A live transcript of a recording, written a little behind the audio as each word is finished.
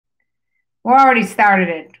We already started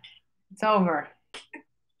it. It's over.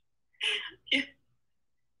 Yeah.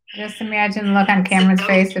 Just imagine the look on Cameron's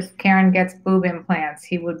face if Karen gets boob implants.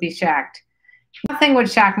 He would be shocked. Nothing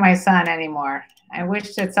would shock my son anymore. I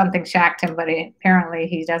wish that something shocked him, but apparently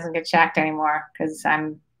he doesn't get shocked anymore because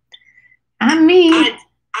I'm me.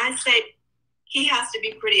 I say he has to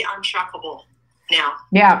be pretty unshockable now.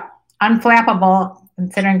 Yeah, unflappable,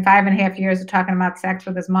 considering 5.5 years of talking about sex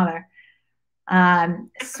with his mother.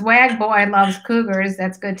 Swag boy loves Cougars.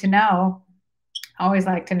 That's good to know. Always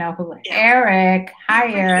like to know who. Yeah. Eric.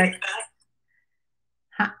 Hi, Eric.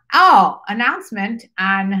 Oh, announcement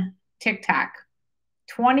on TikTok.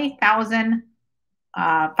 20,000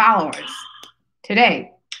 followers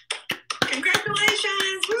today.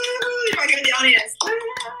 Congratulations. Woo! You're in the audience.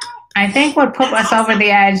 I think what put us over the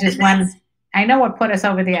edge is when, I know what put us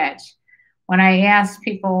over the edge. When I asked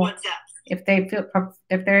people if they feel,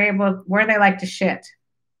 if they're able, where they like to shit.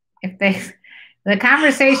 If they, the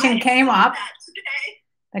conversation came up.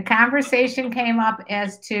 The conversation came up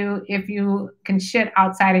as to if you can shit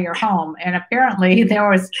outside of your home. And apparently there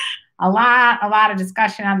was a lot of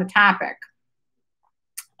discussion on the topic.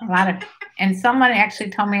 And someone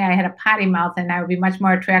actually told me I had a potty mouth and I would be much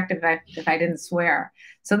more attractive if I didn't swear.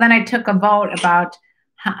 So then I took a vote about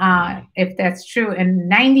if that's true,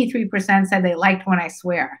 and 93% said they liked when I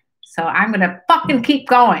swear. So I'm going to fucking keep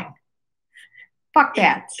going. Fuck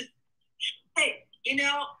that. Hey, you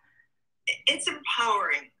know, it's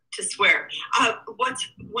empowering to swear.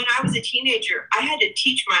 When I was a teenager, I had to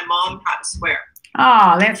teach my mom how to swear.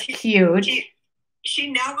 Oh, that's cute.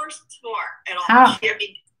 She never swore at all.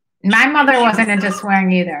 My mother wasn't into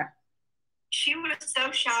swearing either. She was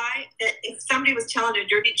so shy that if somebody was telling a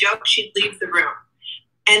dirty joke, she'd leave the room.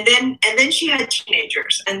 And then she had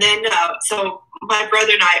teenagers. And then so my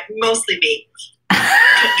brother and I, mostly me,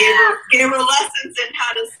 gave her lessons in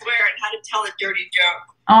how to swear and how to tell a dirty joke.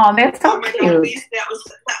 Oh, that's so cute. God,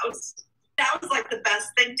 that was like the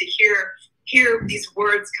best thing to hear these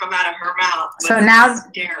words come out of her mouth. So now,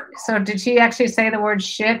 so did she actually say the word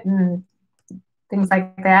shit and things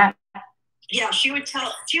like that? Yeah, she would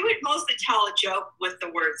mostly tell a joke with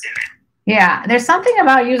the words in it. Yeah, there's something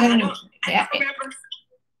about using. I don't remember.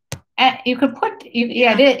 You could put,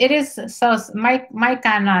 it is. So Mike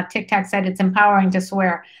on TikTok said it's empowering to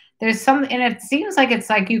swear. There's some, and it seems like it's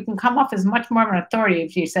like you can come off as much more of an authority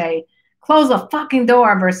if you say, close the fucking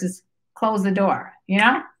door versus close the door, you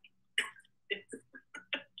know? It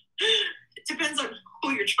depends on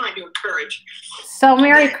who you're trying to encourage. So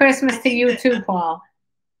Merry Christmas to you too, Paul,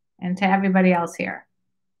 and to everybody else here.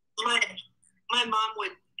 My mom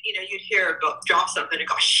would, you'd hear her drop something and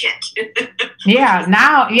go, shit.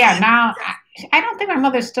 Now, I don't think my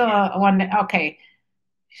mother's still one. Okay.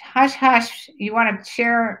 Hush, hush. You want to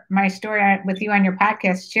share my story with you on your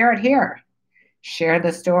podcast? Share it here. Share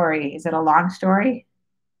the story. Is it a long story?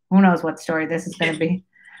 Who knows what story this is going to be?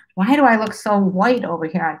 Why do I look so white over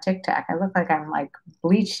here on TikTok? I look like I'm like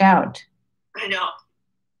bleached out. I know.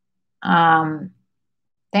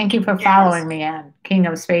 Thank you for following me on King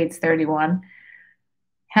of Spades 31.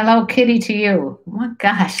 Hello, Kitty, to you. Oh my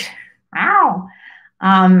gosh. Wow.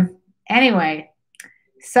 Anyway,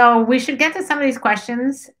 so we should get to some of these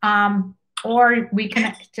questions, or we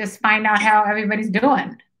can just find out how everybody's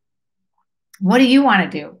doing. What do you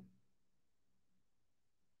want to do?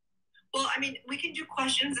 Well, I mean, we can do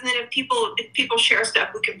questions, and then if people share stuff,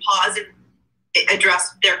 we can pause and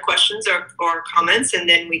address their questions or comments, and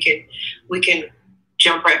then we can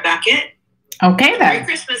jump right back in. Okay, then. Merry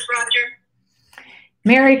Christmas, Roger.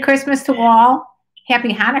 Merry Christmas to all.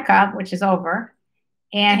 Happy Hanukkah, which is over,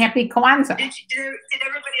 and happy Kwanzaa. Did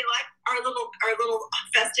everybody like our little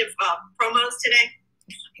festive promos today?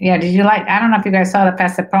 Yeah, did you like? I don't know if you guys saw the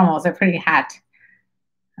festive promos. They're pretty hot.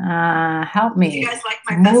 Help me. Did you guys like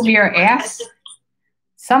my move your ass?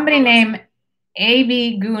 Somebody named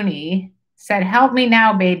A.B. Goonie said, "Help me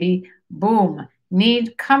now, baby. Boom.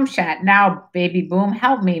 Need cum shot now, baby. Boom.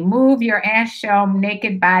 Help me. Move your ass, show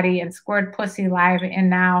naked body, and squirt pussy live and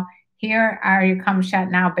now. Here are your cum shot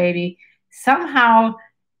now, baby." Somehow,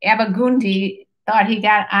 Abagundi thought he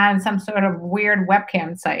got on some sort of weird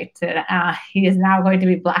webcam site that he is now going to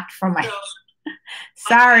be blocked from my...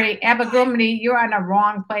 Sorry, Abagundi, you're on the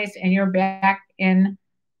wrong place and you're back in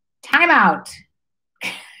timeout.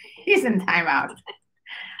 He's in timeout.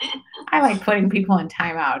 I like putting people in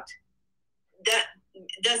timeout.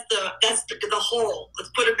 That's the hole.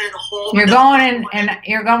 Let's put them in the hole. You're going in, and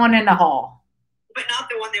you're going in the hole. But not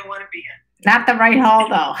the one they want to be in. Not the right hole,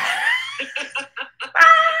 though.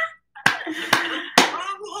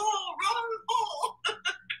 Wrong hole.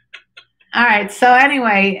 All right. So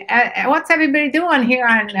anyway, what's everybody doing here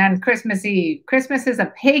on Christmas Eve? Christmas is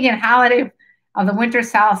a pagan holiday of the winter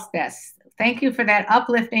solstice. Thank you for that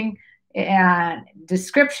uplifting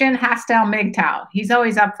description, Hostile MGTOW. He's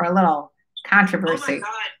always up for a little controversy. Oh my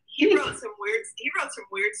God. He wrote some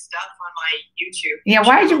weird stuff on my YouTube. Yeah,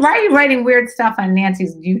 why are you writing weird stuff on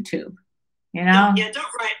Nancy's YouTube? You know? Don't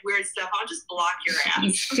write weird stuff. I'll just block your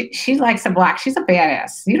ass. She likes to block. She's a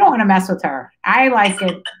badass. You don't want to mess with her. I like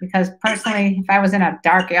it because personally, if I was in a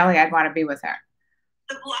dark alley, I'd want to be with her.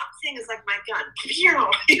 The block thing is like my gun.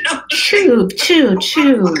 You know?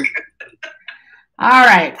 Chew. All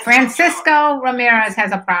right. Francisco Ramirez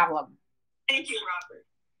has a problem. Thank you, Robert.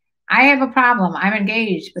 I have a problem. I'm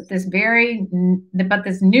engaged, but this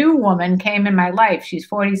new woman came in my life. She's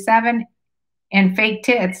 47 and fake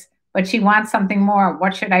tits, but she wants something more.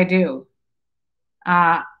 What should I do?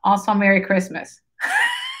 Also, Merry Christmas.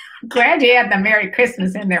 Glad you had the Merry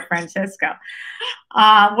Christmas in there, Francisco.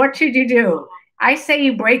 What should you do? I say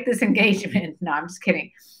you break this engagement. No, I'm just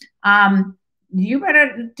kidding. You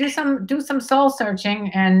better do some soul searching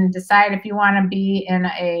and decide if you want to be in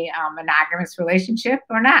a monogamous relationship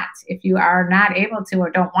or not. If you are not able to or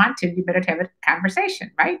don't want to, you better have a conversation,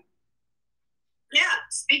 right? Yeah,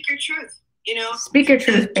 speak your truth. You know, speak your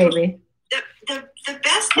truth, baby. The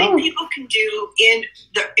best thing people can do in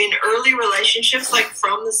early relationships, like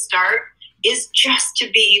from the start, is just to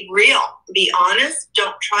be real, be honest.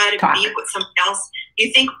 Don't try to be what somebody else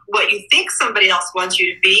what you think somebody else wants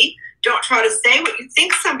you to be. Don't try to say what you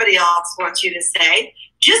think somebody else wants you to say.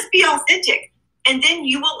 Just be authentic, and then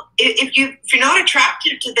you will. If you're not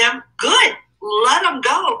attracted to them, good. Let them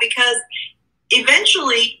go, because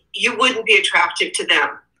eventually you wouldn't be attractive to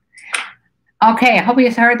them. Okay, I hope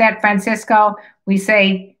you heard that, Francisco. We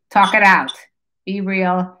say, talk it out. Be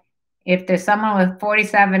real. If there's someone with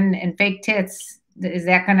 47 and fake tits, is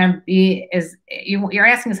that going to be, you're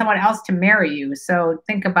asking someone else to marry you. So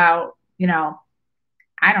think about,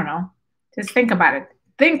 I don't know. Just think about it.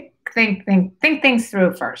 Think things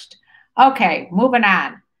through first. Okay, moving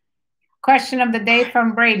on. Question of the day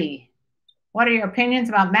from Brady. What are your opinions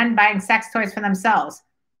about men buying sex toys for themselves?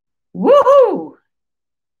 Woohoo!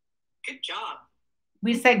 Good job.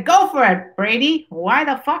 We said, go for it, Brady. Why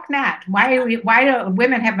the fuck not? Why do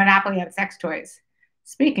women have monopoly on sex toys?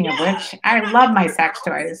 Speaking of which, I love my sex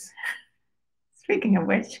toys. Speaking of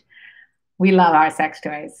which, we love our sex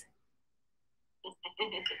toys.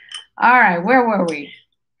 All right, where were we?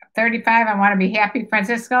 35, I want to be happy,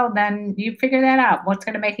 Francisco. Then you figure that out. What's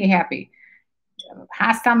going to make you happy?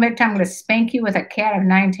 Hostile MGTOW, I'm going to spank you with a cat of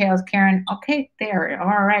 9 tails, Karen. Okay, there.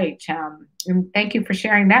 All right. Thank you for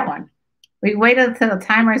sharing that one. We waited until the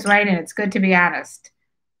timer is right, and it's good to be honest.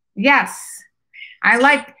 Yes. I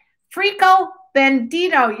like Frico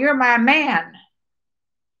Bendito. You're my man.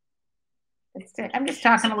 I'm just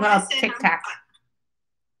talking a little TikTok.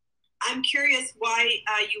 I'm curious why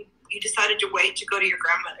you decided to wait to go to your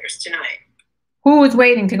grandmother's tonight. Who was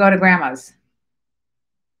waiting to go to grandma's?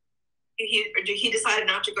 He decided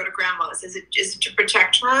not to go to grandma's. Is it to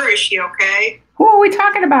protect her? Is she okay? Who are we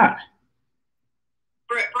talking about?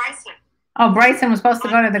 Bryson. Oh, Bryson was supposed to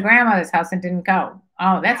go to the grandmother's house and didn't go.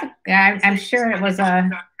 Oh, I'm sure it was a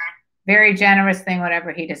very generous thing,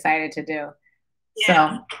 whatever he decided to do.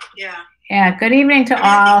 Yeah. So, yeah. Good evening to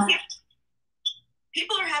all.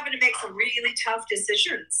 People are having to make some really tough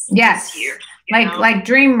decisions. Yes. This year, like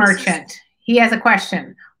Dream Merchant. He has a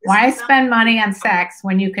question. Why spend money on sex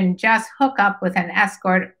when you can just hook up with an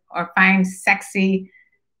escort or find sexy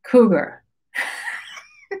cougar?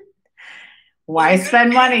 Why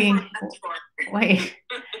spend money? Wait.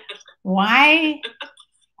 Why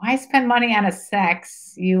spend money on a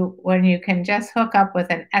sex when you can just hook up with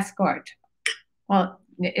an escort? Well,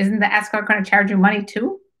 isn't the escort going to charge you money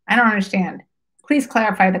too? I don't understand. Please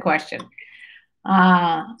clarify the question.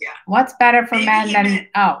 What's better for men than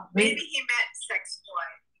maybe he meant sex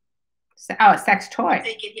toy. Oh, a sex toy. I'm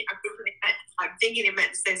thinking he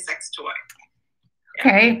meant to say sex toy.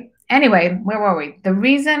 Okay. Anyway, where were we? The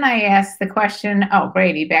reason I asked the question,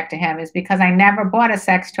 Brady, back to him, is because I never bought a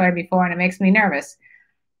sex toy before and it makes me nervous.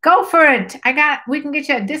 Go for it. We can get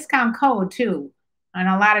you a discount code too on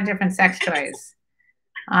a lot of different sex toys.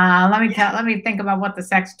 Let me think about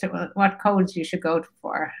what codes you should go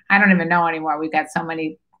for. I don't even know anymore. We've got so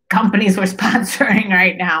many companies we're sponsoring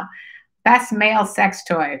right now. Best male sex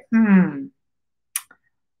toy. You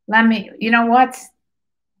know what?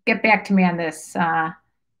 Get back to me on this.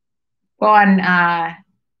 Go on,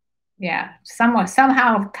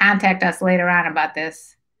 somehow contact us later on about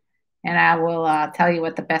this, and I will tell you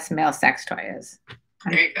what the best male sex toy is.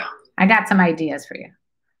 There you go. I got some ideas for you.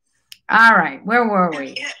 All right, where were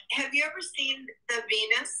we? Have you ever seen the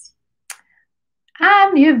Venus?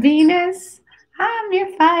 I'm your Venus. I'm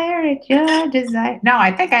your fire at your desire. No,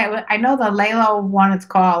 I think I know the Lalo one. It's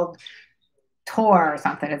called Tor or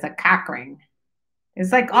something. It's a cock ring.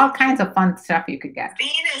 There's like all kinds of fun stuff you could get.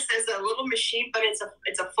 Venus is a little machine, but it's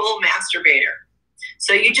a full masturbator.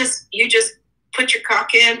 So you just put your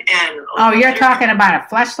cock in and. Oh, you're talking about a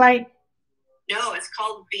fleshlight? No, it's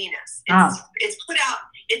called Venus. It's put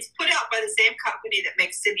out by the same company that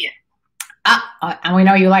makes Sibian. And we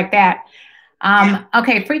know you like that.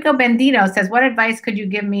 Okay, Frico Bendito says, what advice could you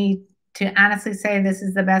give me to honestly say this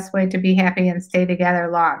is the best way to be happy and stay together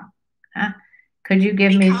long? Huh? Could you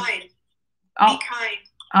give me... Kind. Oh, be kind.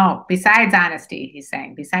 Oh, besides honesty, he's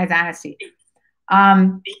saying. Besides honesty.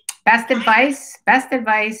 Best advice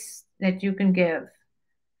that you can give.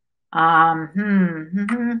 Gosh.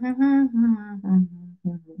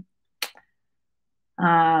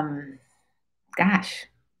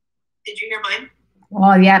 Did you hear mine?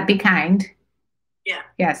 Well, yeah, be kind. Yeah.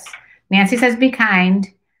 Yes. Nancy says be kind.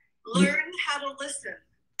 Learn how to listen.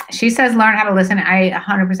 She says learn how to listen. I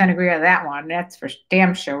 100% agree with that one. That's for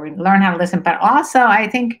damn sure. We learn how to listen. But also, I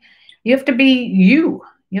think you have to be you.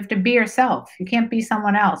 You have to be yourself. You can't be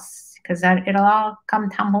someone else because it'll all come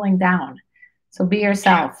tumbling down. So be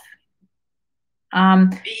yourself.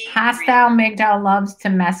 Hostile Migdal loves to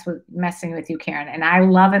messing with you, Karen. And I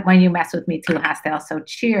love it when you mess with me too, Hostile. So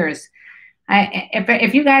cheers.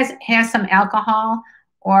 If you guys have some alcohol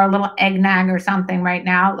or a little eggnog or something right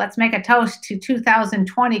now, let's make a toast to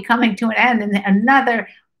 2020 coming to an end and another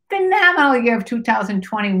phenomenal year of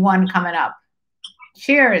 2021 coming up.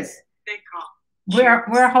 Cheers. Big call.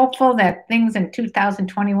 We're hopeful that things in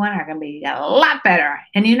 2021 are going to be a lot better.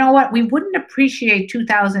 And you know what? We wouldn't appreciate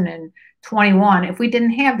 2021 if we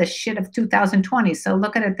didn't have the shit of 2020. So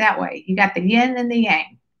look at it that way. You got the yin and the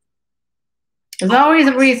yang. There's always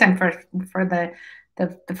a reason for the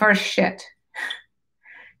first shit.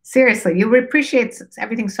 Seriously, you would appreciate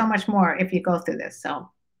everything so much more if you go through this. So,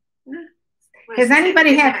 does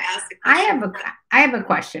anybody have? I have a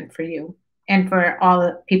question for you and for all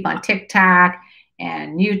the people on TikTok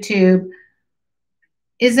and YouTube.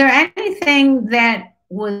 Is there anything that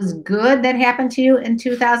was good that happened to you in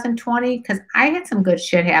 2020? Because I had some good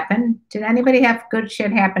shit happen. Did anybody have good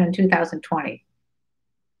shit happen in 2020?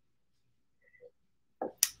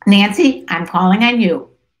 Nancy, I'm calling on you.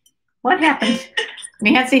 What happened?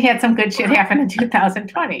 Nancy had some good shit happen in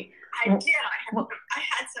 2020. I did. I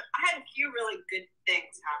had a few really good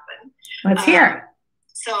things happen. Let's hear.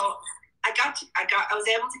 So I was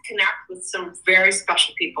able to connect with some very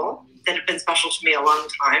special people that have been special to me a long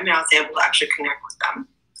time, and I was able to actually connect with them.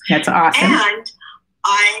 That's awesome. And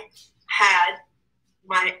I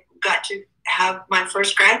got to have my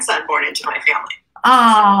first grandson born into my family.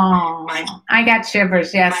 Oh, I got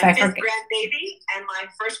shivers. Yes, my fifth grandbaby and my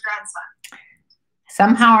first grandson.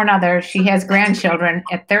 Somehow or another, she has grandchildren.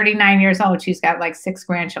 At 39 years old, she's got like 6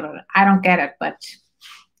 grandchildren. I don't get it, but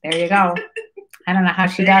there you go. I don't know how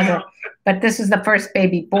she does it. But this is the first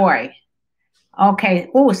baby boy. Okay.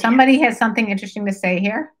 Oh, somebody has something interesting to say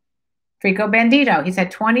here. Frico Bandito. He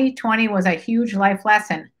said 2020 was a huge life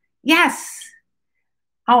lesson. Yes.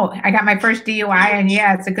 Oh, I got my first DUI, and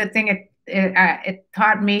yeah, it's a good thing it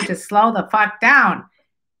taught me to slow the fuck down.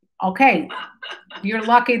 Okay, you're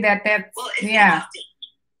lucky that's yeah.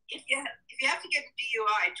 If you have to get a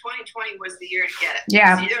DUI, 2020 was the year to get it.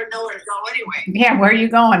 Yeah. So you don't know where to go anyway. Yeah, where are you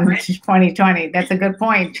going? Right? 2020. That's a good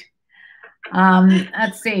point.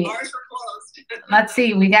 Let's see. Bars were closed. Let's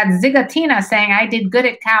see. We got Zigatina saying I did good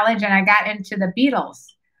at college and I got into the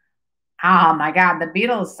Beatles. Oh my God, the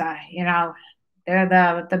Beatles. You know, they're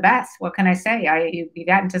the best. What can I say? You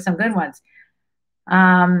got into some good ones.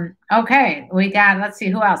 Okay, we got, let's see,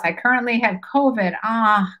 who else? I currently have COVID.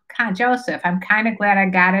 Joseph, I'm kind of glad I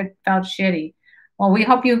got it. Felt shitty. Well, we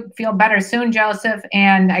hope you feel better soon, Joseph.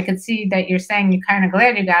 And I could see that you're saying you're kind of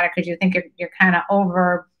glad you got it because you think you're kind of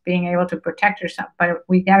over being able to protect yourself. But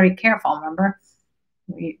we got to be careful, remember?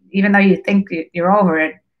 Even though you think you're over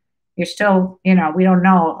it, you're still, you know, we don't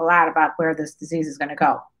know a lot about where this disease is going to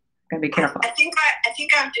go. Got to be careful. I think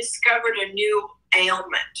I've discovered a new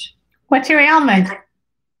ailment. What's your ailment?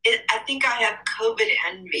 I think I have COVID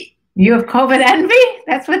envy. You have COVID envy?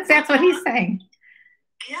 That's what he's saying.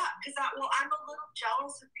 Yeah, because I'm a little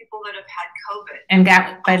jealous of people that have had COVID and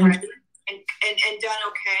done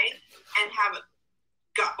okay and haven't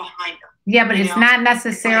got behind them. Yeah, but it's not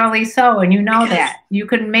necessarily so, and you know that. You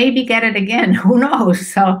could maybe get it again. Who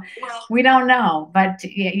knows? So we don't know, but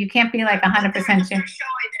you can't be like 100% sure. Showing that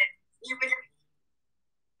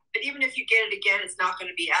even if you get it again, it's not going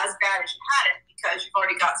to be as bad as you had it because you've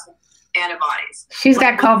already got some antibodies. She's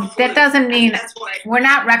got COVID. That doesn't mean that's why we're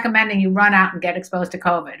not recommending you run out and get exposed to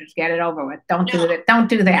COVID. Just get it over with. Don't do that. Don't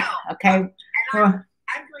do that. No. Okay.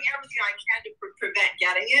 I'm doing everything I can to prevent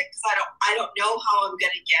getting it because I don't know how I'm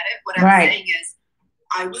going to get it. What I'm saying is,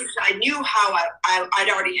 I wish I knew how I'd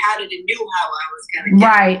already had it and knew how I was going to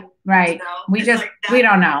get it. Right. So we just we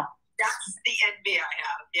don't know. That's the envy I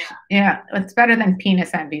have. Yeah. Yeah, it's better than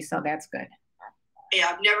penis envy, so that's good. Yeah,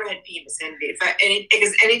 I've never had penis envy.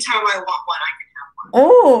 Because anytime I want one, I can have one.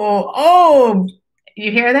 Oh,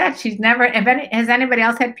 you hear that? She's never. Has anybody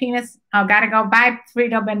else had penis? Oh, gotta go. Bye,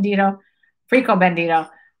 Frico Bendito.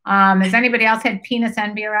 Has anybody else had penis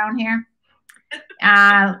envy around here?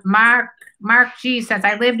 Mark G says,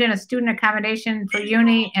 I lived in a student accommodation for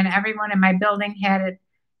uni and everyone in my building had it.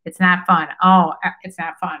 It's not fun. Oh, it's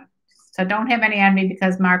not fun. So don't have any envy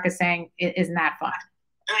because Mark is saying it is not fun.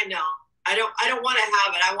 I know. I don't want to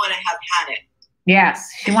have it. I want to have had it.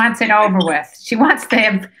 Yes. She wants it over with. She wants to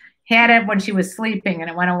have had it when she was sleeping and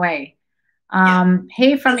it went away.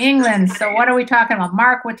 Hey, from England. So what are we talking about?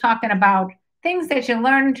 Mark, we're talking about things that you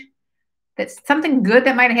learned, that's something good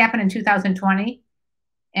that might happen in 2020.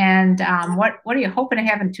 And what are you hoping to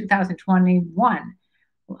have in 2021?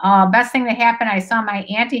 Best thing that happened, I saw my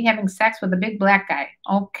auntie having sex with a big black guy.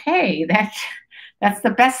 Okay, that's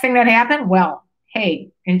the best thing that happened? Well,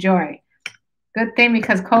 hey, enjoy. Good thing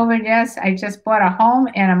because COVID, yes, I just bought a home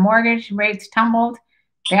and a mortgage rates tumbled.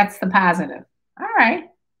 That's the positive. All right,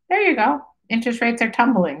 there you go. Interest rates are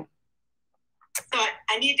tumbling. So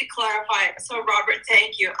I need to clarify. So Robert,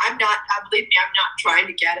 thank you. Believe me, I'm not trying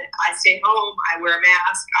to get it. I stay home. I wear a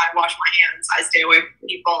mask. I wash my hands. I stay away from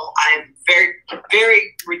people. I'm very,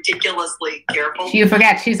 very ridiculously careful. You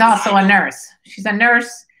forget, she's also a nurse. She's a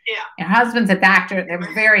nurse. Yeah. Her husband's a doctor.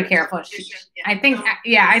 They're very careful. I think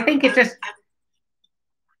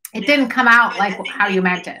it didn't come out like how you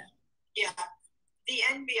meant it. Yeah. The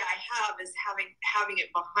envy I have is having it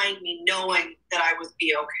behind me, knowing that I would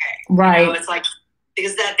be okay. Right. You know, it's like,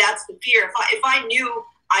 because that's the fear. If I knew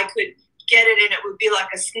I could get it and it would be like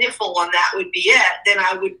a sniffle and that would be it, then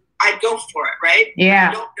I'd go for it, right? Yeah.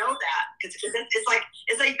 I don't know that because it's like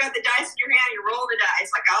you got the dice in your hand, you're rolling the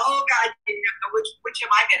dice, like, oh God, which am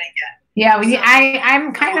I gonna get? Yeah,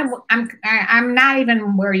 I'm not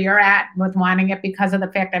even where you're at with wanting it because of the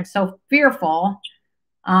fact I'm so fearful.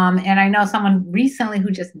 And I know someone recently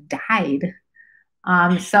who just died.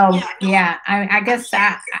 I guess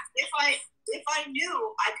that if I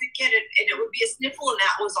knew I could get it and it would be a sniffle and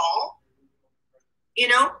that was all, you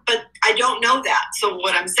know, but I don't know that. So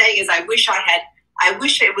what I'm saying is I wish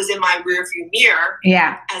it was in my rearview mirror.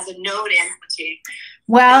 Yeah. As a known entity.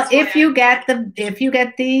 Well, if you get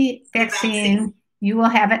the vaccine, you will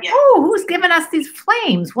have it. Yeah. Oh, who's giving us these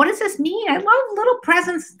flames? What does this mean? I love little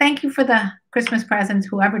presents. Thank you for the Christmas presents.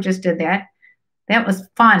 Whoever just did that. That was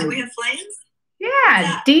fun. Do we have flames?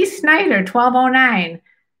 Yeah. D. Snyder, 1209.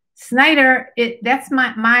 Snyder, that's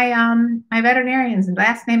my veterinarian's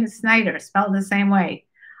last name is Snyder, spelled the same way.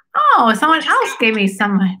 Oh, someone else gave me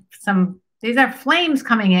some. These are flames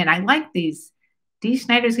coming in. I like these. D.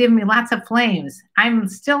 Snyder's giving me lots of flames. I'm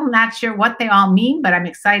still not sure what they all mean, but I'm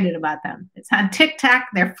excited about them. It's on TikTok.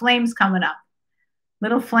 They're flames coming up.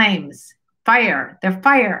 Little flames. Fire. They're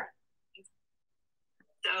fire.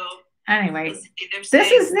 So anyway,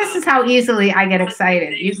 this is how easily I get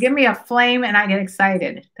excited. You give me a flame and I get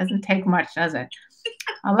excited. Doesn't take much, does it?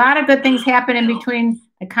 A lot of good things happen in between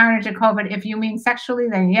the carnage of COVID. If you mean sexually,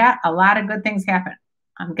 then yeah, a lot of good things happen.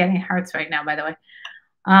 I'm getting hearts right now, by the way.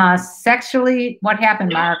 Sexually, what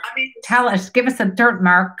happened, Mark? Tell us. Give us a dirt,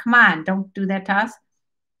 Mark. Come on. Don't do that to us.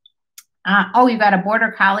 You got a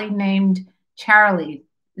border collie named Charlie.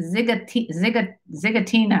 Zigatina.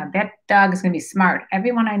 That dog is going to be smart.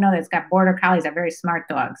 Everyone I know that's got border collies are very smart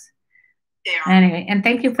dogs. They are. Anyway, and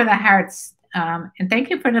thank you for the hearts. And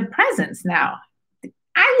thank you for the presents now.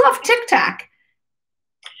 I love TikTok.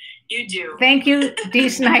 You do. Thank you, D.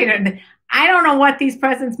 Snyder. I don't know what these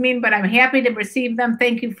presents mean, but I'm happy to receive them.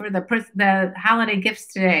 Thank you for the holiday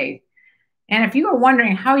gifts today. And if you were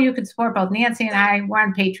wondering how you could support both Nancy and I, we're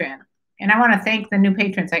on Patreon. And I want to thank the new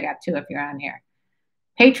patrons I got too if you're on here.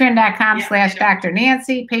 Patreon.com/Dr.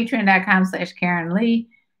 Nancy, Patreon.com/KarenLee.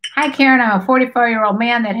 Hi, Karen. I'm a 44-year-old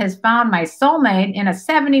man that has found my soulmate in a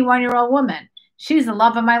 71-year-old woman. She's the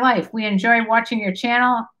love of my life. We enjoy watching your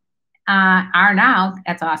channel. Are now.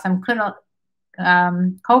 That's awesome. COVID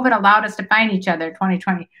allowed us to find each other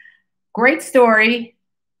 2020. Great story,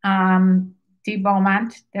 D.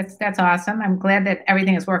 Beaumont. That's awesome. I'm glad that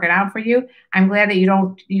everything is working out for you. I'm glad that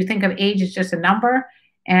you think of age as just a number.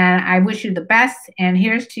 And I wish you the best. And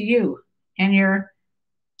here's to you and your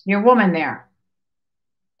woman there.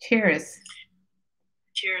 Cheers.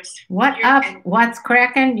 Cheers. What up? What's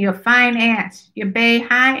cracking? You fine ass. You bay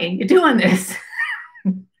high. You're doing this.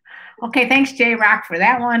 Okay, thanks, J-Rock, for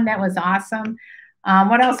that one. That was awesome.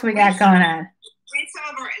 What else we got going on? Read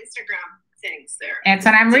some of our Instagram things there. That's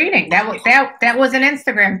what I'm reading. That was an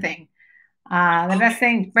Instagram thing. The best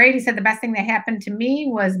thing, Brady said, the best thing that happened to me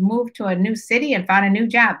was move to a new city and found a new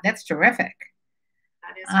job. That's terrific.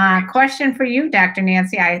 That is question for you, Dr.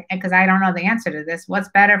 Nancy, because I don't know the answer to this. What's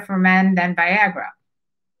better for men than Viagra?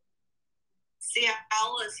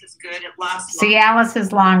 Cialis is good. It lasts longer. Cialis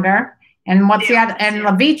is longer. And what's the other? And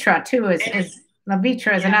Levitra too is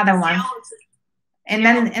Levitra is another one. And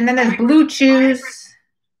then there's Blue Chews.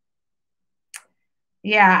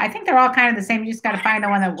 Yeah, I think they're all kind of the same. You just got to find the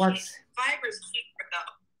one that works. Viagra's cheaper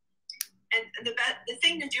though. And the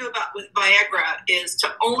thing to do with Viagra is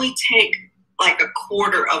to only take like a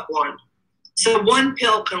quarter of one. So one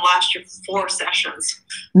pill can last you 4 sessions.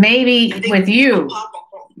 Maybe with you.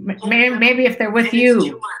 Maybe if they're with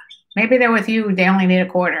you. Maybe they're with you, they only need a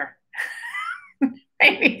quarter.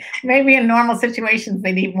 maybe in normal situations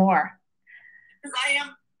they need more. Because I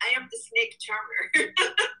am the snake charmer.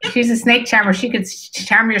 She's a snake charmer. She could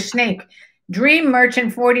charm your snake. Dream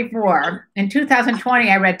Merchant 44. In 2020,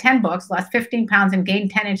 I read 10 books, lost 15 pounds, and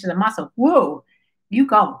gained 10 inches of muscle. Whoa. You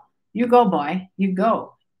go. You go, boy. You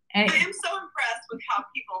go. And I am so impressed with how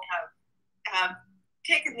people have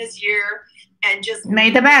taken this year and just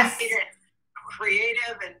made the best. Made it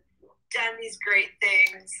creative and done these great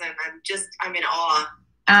things. And I'm in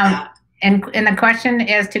awe. And the question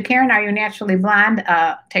is to Karen, are you naturally blonde?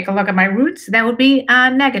 Take a look at my roots. That would be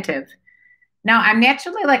negative. Now, I'm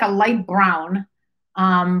naturally like a light brown,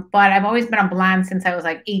 but I've always been a blonde since I was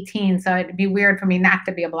like 18, so it'd be weird for me not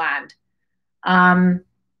to be a blonde.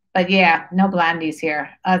 But yeah, no blondies here.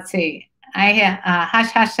 Let's see.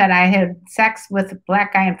 Hush Hush said I had sex with a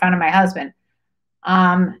black guy in front of my husband.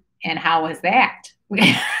 And how was that?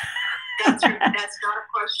 That's not a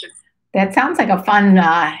question. That sounds like a fun...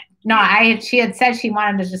 she had said she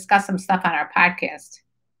wanted to discuss some stuff on our podcast.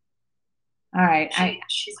 All right.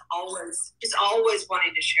 She's always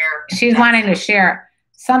wanting to share. She's wanting to share.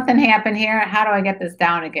 Something happened here. How do I get this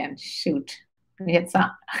down again? Shoot. We hit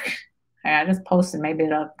something. I just posted. Maybe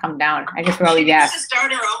it'll come down. I just wrote yes. She needs to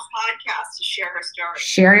start her own podcast to share her stories.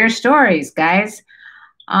 Share your stories, guys.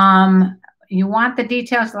 You want the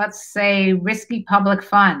details? Let's say risky public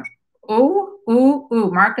fun. Ooh, ooh,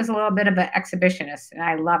 ooh. Mark is a little bit of an exhibitionist, and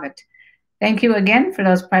I love it. Thank you again for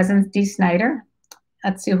those presents, D. Snyder.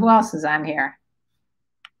 Let's see who else is on here.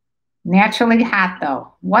 Naturally hot,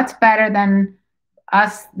 though. What's better than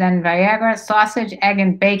Viagra, sausage, egg,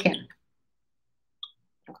 and bacon?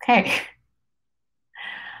 Okay.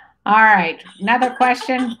 All right. Another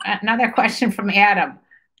question. Another question from Adam.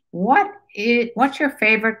 What's your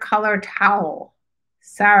favorite color towel?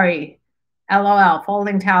 Sorry. LOL.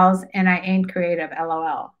 Folding towels, and I ain't creative.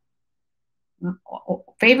 LOL.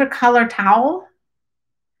 Favorite color towel?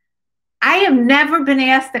 I have never been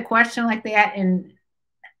asked a question like that in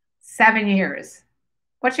 7 years.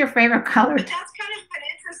 What's your favorite color? But that's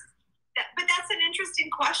an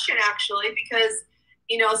interesting question, actually, because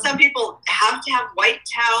some people have to have white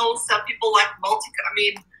towels. Some people like I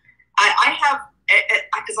mean, I have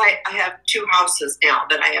because I have 2 houses now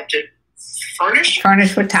that I have to furnish.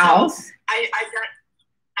 Furnish with towels. So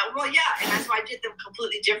well, yeah, and that's why I did them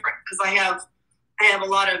completely different because I have a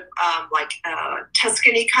lot of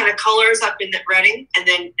Tuscany kind of colors up in Redding, and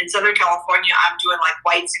then in Southern California, I'm doing like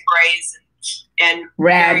whites and grays and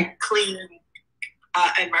red, very clean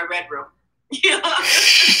in my red room.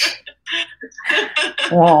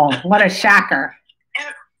 Whoa, what a shocker!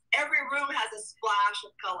 Every room has a splash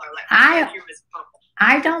of color. Like my bedroom is purple.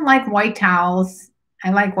 I don't like white towels.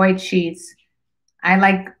 I like white sheets. I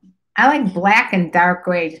like black and dark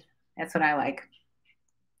gray. That's what I like.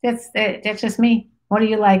 That's just me. What do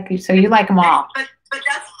you like? So you like them all. But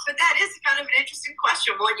that is kind of an interesting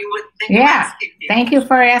question. One you wouldn't think of asking me. Thank you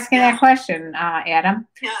for asking that question, Adam.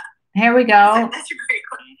 Yeah. Here we go. That's a great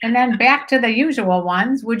question. And then back to the usual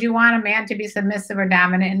ones. Would you want a man to be submissive or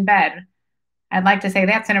dominant in bed? I'd like to say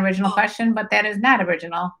that's an original question, but that is not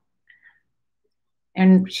original.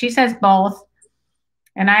 And she says both.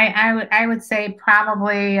 And I would say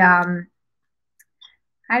probably I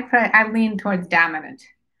lean towards dominant.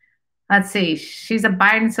 Let's see. She's a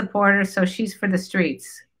Biden supporter, so she's for the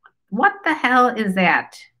streets. What the hell is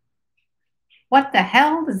that? What the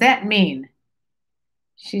hell does that mean?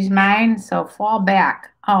 She's mine, so fall back.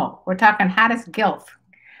 Oh, we're talking hottest gilf.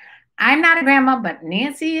 I'm not a grandma, but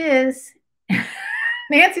Nancy is.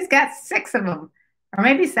 Nancy's got 6 of them. Or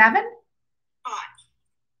maybe 7? 5.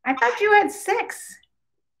 I thought you had 6.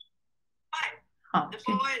 Oh, The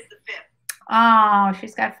boy is the 5th. Oh,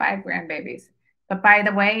 she's got 5 grandbabies. But by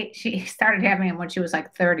the way, she started having them when she was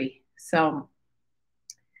like 30. So,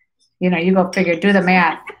 you go figure, do the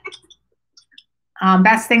math.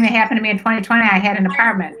 Best thing that happened to me in 2020, I had an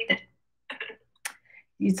apartment.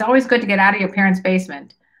 It's always good to get out of your parents'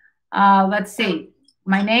 basement. Let's see.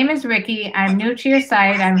 My name is Ricky. I'm new to your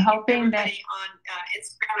site. I'm hoping that on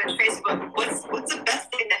Instagram and Facebook, what's the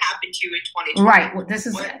best thing that happened to you in 2020? Right. What good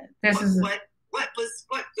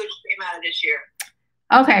came out of this year?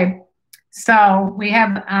 Okay. So we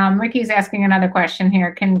have Ricky's asking another question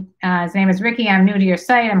here. His name is Ricky. I'm new to your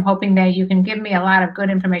site. I'm hoping that you can give me a lot of good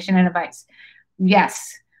information and advice.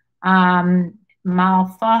 Yes.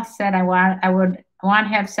 Malfa said I would want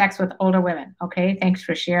to have sex with older women. Okay. Thanks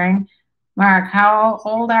for sharing. Mark, how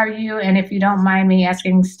old are you? And if you don't mind me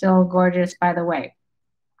asking, still gorgeous, by the way.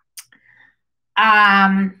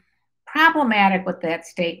 Problematic with that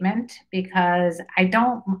statement because I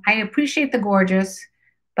appreciate the gorgeous,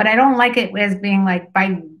 but I don't like it as being like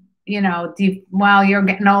well, you're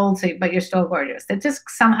getting old, but you're still gorgeous. It just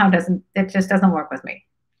doesn't work with me.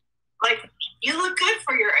 Like, you look good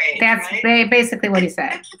for your age. That's right? Basically what he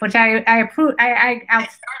said, which I approve.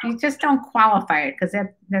 You just don't qualify it because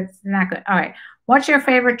that's not good. All right. What's your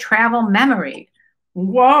favorite travel memory?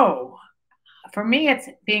 Whoa. For me, it's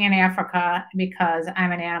being in Africa because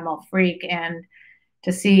I'm an animal freak, and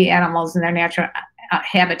to see animals in their natural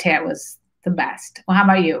habitat was the best. Well, how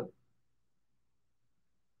about you?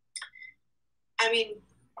 I mean,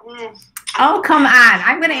 oh, come on.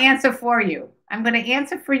 I'm going to answer for you.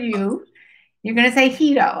 You're going to say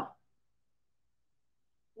Hito.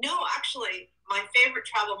 No, actually, my favorite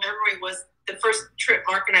travel memory was the first trip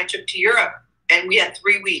Mark and I took to Europe, and we had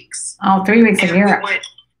 3 weeks. Oh, 3 weeks in Europe.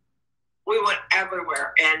 We went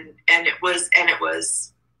everywhere, and it was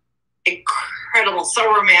incredible,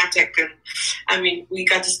 so romantic. And I mean, we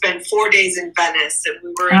got to spend 4 days in Venice, and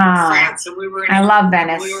we were in France, and we were in. I love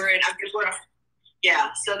Venice. We were in.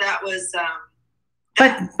 Yeah, so that was.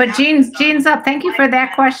 But Jeans Up, thank you for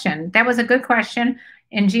that question. That was a good question.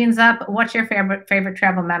 And Jeans Up, what's your favorite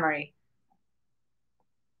travel memory?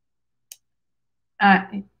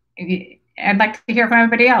 I'd like to hear from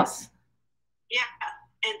everybody else. Yeah,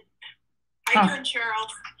 and how you doing, Cheryl?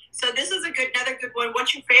 So this is another good one.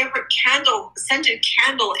 What's your favorite scented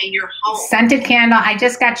candle in your home? Scented candle. I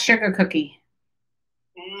just got sugar cookie.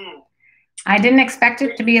 I didn't expect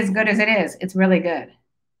it to be as good as it is. It's really good.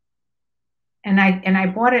 And I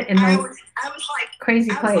bought it in the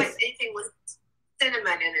crazy place. I was like anything with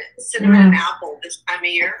cinnamon in it, cinnamon and apple this time of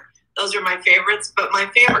year. Those are my favorites. But my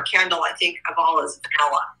favorite candle, I think, of all is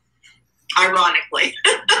vanilla. Ironically.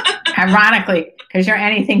 Ironically, because you're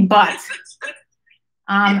anything but.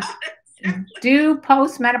 Do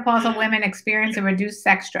postmenopausal women experience a reduced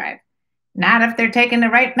sex drive? Not if they're taking the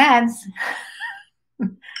right meds.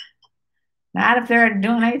 Not if they're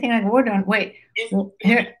doing anything like we're doing. Wait,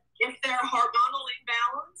 here. If they're hormonally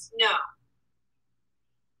balanced, no.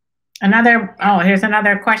 Here's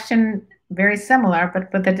another question, very similar,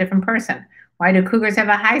 but with a different person. Why do cougars have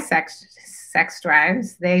a high sex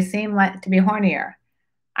drives? They seem to be hornier.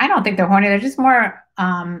 I don't think they're horny. They're just more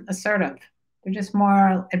assertive. They're just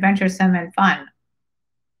more adventuresome and fun.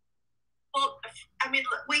 Well, I mean,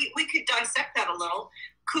 we could dissect that a little.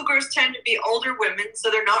 Cougars tend to be older women, so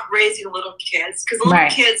they're not raising little kids, because little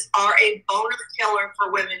kids are a boner killer for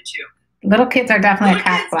women too. Little kids are definitely a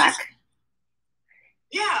cock block.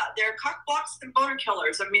 Yeah, they're cock blocks and boner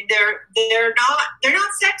killers. I mean, they're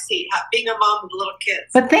not sexy being a mom with little kids.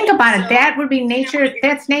 But think about it. That would be nature.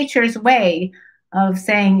 That's nature's way of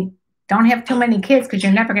saying, don't have too many kids because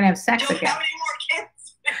you're never going to have sex again. Don't have any more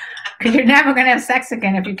kids. Because you're never going to have sex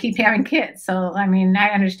again if you keep having kids. So, I mean, I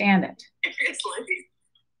understand it. Seriously.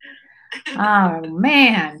 Oh,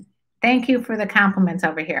 man. Thank you for the compliments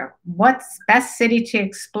over here. What's best city to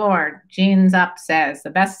explore? Jeans Up says the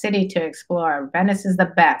best city to explore. Venice is the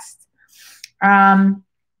best. At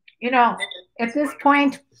this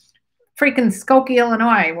point, freaking Skokie,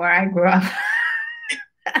 Illinois, where I grew up.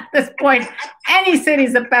 At this point, any city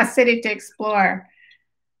is the best city to explore.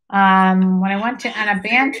 When I went on a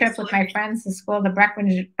band trip with my friends to school,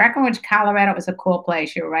 Breckenridge, Colorado was a cool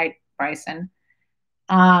place. You're right, Bryson.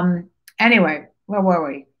 Anyway, where were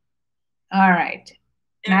we? All right.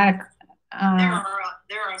 There are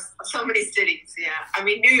so many cities. Yeah, I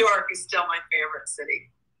mean, New York is still my favorite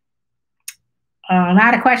city.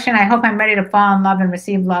 Not a question. I hope I'm ready to fall in love and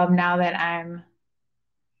receive love now that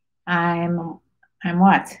I'm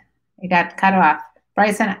what? You got cut off.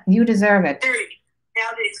 Bryson, you deserve it. 30.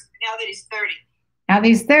 Now that he's 30. Now that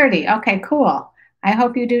he's 30. Okay, cool. I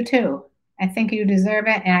hope you do too. I think you deserve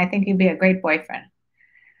it, and I think you'd be a great boyfriend.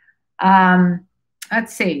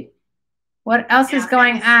 Let's see. What else is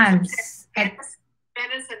going on? Venice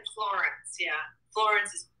and Florence. Yeah,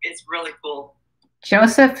 Florence is really cool.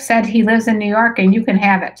 Joseph said he lives in New York, and you can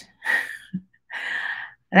have it.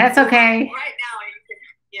 That's okay. Right now, you can.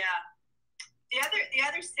 Yeah. The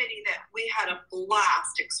other city that we had a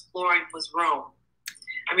blast exploring was Rome.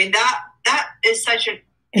 I mean, that is such an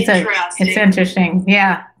interesting. It's interesting,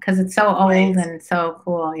 yeah, because it's so old and so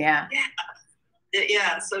cool. Yeah.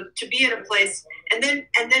 Yeah. So to be in a place, and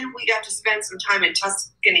then we got to spend some time in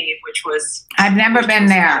Tuscany, which was. I've never been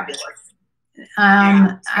there.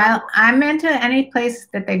 Fabulous. I'm into any place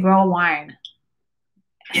that they grow wine.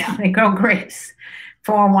 Yeah. They grow grapes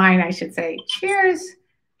for wine, I should say. Cheers.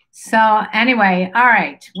 So anyway, all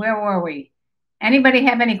right, where were we? Anybody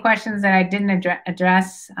have any questions that I didn't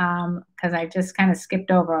address? Because I just kind of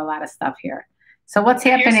skipped over a lot of stuff here. So what's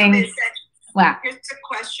happening? Wow. Here's a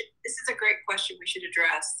question. This is a great question we should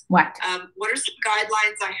address. What? What are some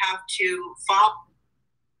guidelines I have to follow?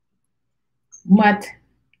 What?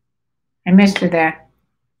 I missed you there.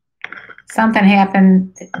 Something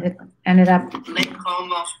happened. It ended up. Lake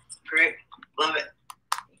Como. Great. Love it.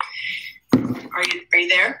 Are you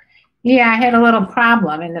there? Yeah, I had a little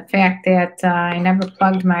problem in the fact that I never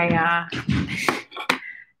plugged my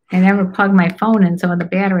phone in, so the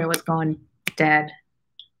battery was going dead.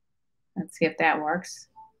 Let's see if that works.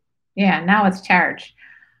 Yeah, now it's charged.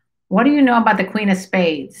 What do you know about the Queen of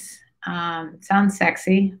Spades? Sounds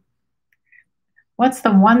sexy. What's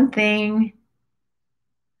the one thing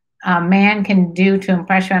a man can do to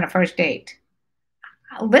impress you on a first date?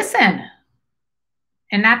 Listen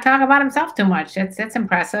and not talk about himself too much. It's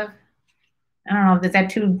impressive. I don't know. Is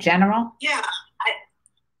that too general? Yeah,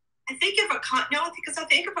 I think if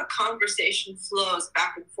a conversation flows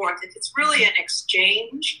back and forth, if it's really an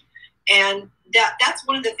exchange, and that's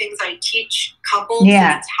one of the things I teach couples.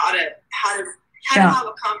 Yeah. It's how to have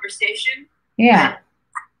a conversation. Yeah.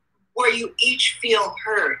 Where you each feel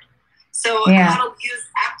heard. So how to use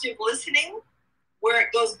active listening, where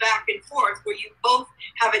it goes back and forth, where you both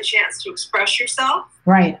have a chance to express yourself.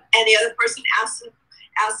 Right. And the other person asks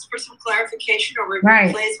for some clarification or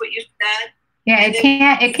replays what you said. Yeah,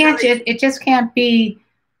 it just can't be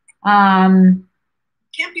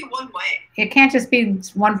can't be one way. It can't just be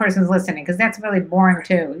one person's listening, because that's really boring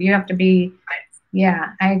too. You have to be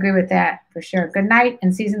Yeah, I agree with that for sure. Good night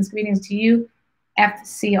and season's greetings to you,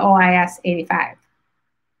 FCOIS 85.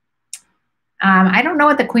 I don't know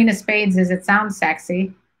what the Queen of Spades is. It sounds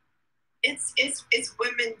sexy. It's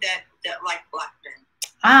women that like black men.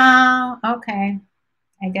 Oh, okay.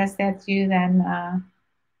 I guess that's you then.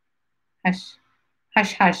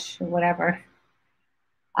 Hush, or whatever.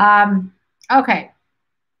 Okay.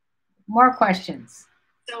 More questions.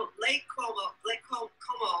 So Lake Como,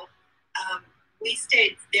 we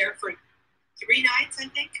stayed there for 3 nights, I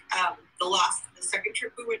think. The second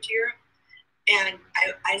trip we went to Europe. And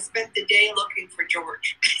I spent the day looking for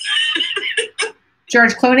George.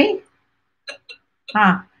 George Clooney?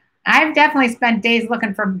 Huh. I've definitely spent days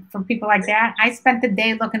looking for people like that. I spent the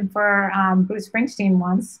day looking for Bruce Springsteen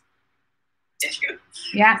once. Did you?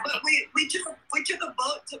 Yeah. But we took a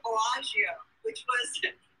boat to Bellagio, which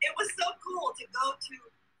was so cool to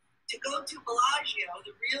go to Bellagio,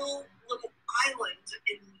 the real little island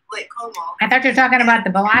in Lake Como. I thought you were talking about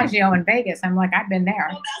the Bellagio in Vegas. I'm like, I've been there.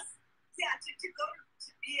 Well,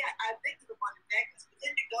 I've been to the one in Vegas, but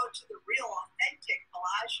then to go to the real authentic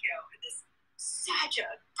Bellagio, and this such a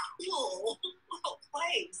cool little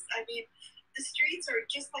place. I mean, the streets are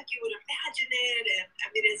just like you would imagine it, and I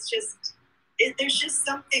mean, it's just there's just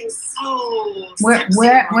something so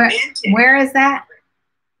romantic. Where is that?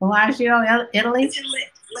 Bellagio, Italy? It's in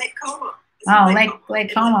Lake Como.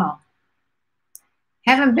 Lake Como.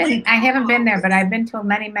 I haven't been there, but I've been to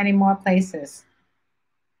many more places.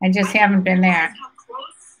 I just haven't been there.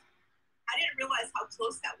 I didn't realize how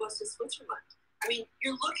close that was to Switzerland. I mean,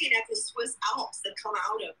 you're looking at the Swiss Alps that come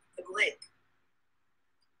out of the lake.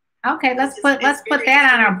 Okay, let's put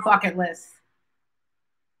that on our bucket list.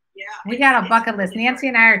 Yeah. We got a bucket list. Nancy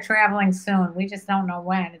and I are traveling soon. We just don't know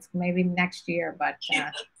when. It's maybe next year, but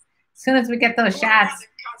as soon as we get those shots,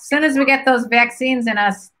 as soon as we get those vaccines in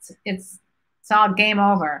us, it's all game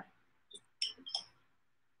over.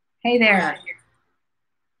 Hey there.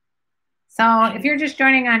 So if you're just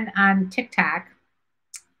joining on TikTok,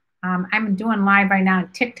 I'm doing live right now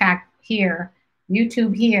on TikTok here,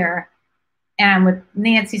 YouTube here, and with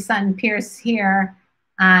Nancy Sutton Pierce here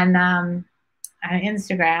on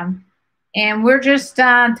Instagram. And we're just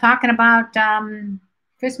talking about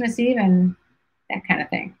Christmas Eve and that kind of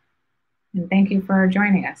thing. And thank you for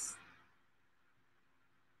joining us.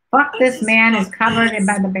 Fuck, this man is covered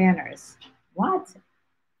by the banners. What?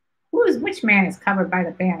 Which man is covered by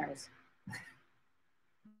the banners?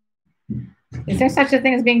 Is there such a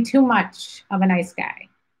thing as being too much of a nice guy?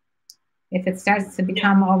 If it starts to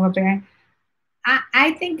become overbearing?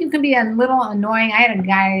 I think you can be a little annoying. I had a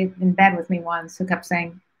guy in bed with me once who kept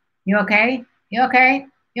saying, "You okay? You okay?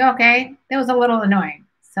 You okay?" That was a little annoying.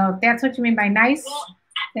 So if that's what you mean by nice,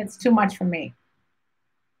 that's too much for me.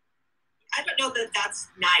 I don't know that that's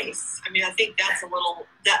nice. I mean, I think that's a little,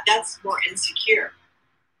 that's more insecure.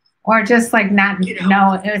 Or just like not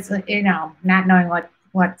know, it's, not knowing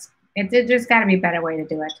what's, there's got to be a better way to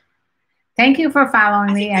do it. Thank you for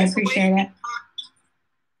following me. I appreciate it.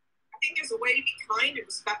 I think there's a way to be kind and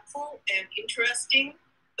respectful and interesting,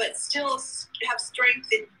 but still have strength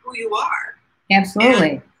in who you are.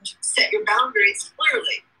 Absolutely. And set your boundaries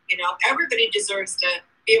clearly. Everybody deserves to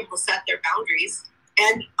be able to set their boundaries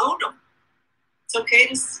and own them. It's okay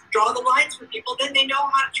to draw the lines for people, then they know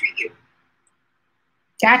how to treat you.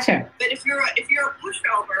 Gotcha. But if you're a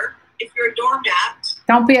pushover, if you're a doormat,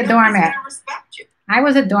 don't be a doormat. Gonna respect you. I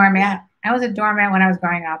was a doormat. I was a doormat when I was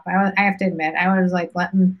growing up. I have to admit, I was like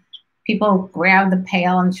letting people grab the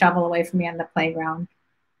pail and shovel away from me on the playground.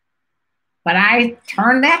 But I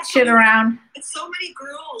turned that shit around. It's so many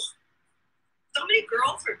girls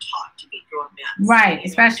are taught to be doormats. Right,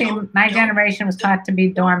 especially my generation was taught to be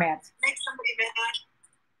doormats. Make somebody mad.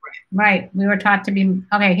 Right, we were taught to be.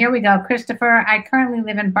 Okay, here we go. Christopher, I currently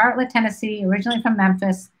live in Bartlett, Tennessee, originally from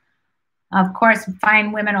Memphis. Of course,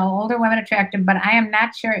 find older women attractive, but I am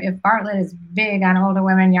not sure if Bartlett is big on older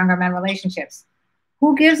women, younger men relationships.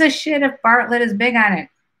 Who gives a shit if Bartlett is big on it?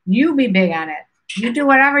 You be big on it. You do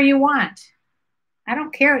whatever you want. I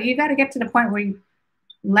don't care. You got to get to the point where you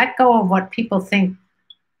let go of what people think.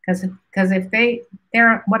 Because if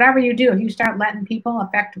they're whatever you do, if you start letting people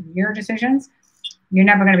affect your decisions, you're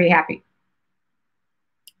never going to be happy.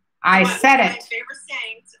 I said it. My favorite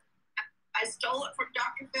sayings, I stole it from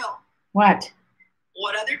Dr. Phil. What?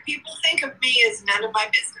 What other people think of me is none of my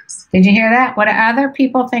business. Did you hear that? What other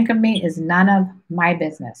people think of me is none of my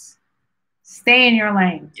business. Stay in your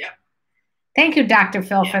lane. Yeah. Thank you, Dr.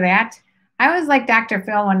 Phil, for that. I always like Dr.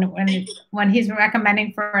 Phil when he's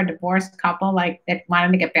recommending for a divorced couple like that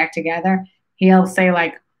wanted to get back together. He'll say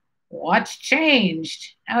like, "What's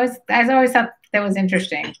changed?" I always thought that was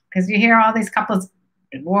interesting because you hear all these couples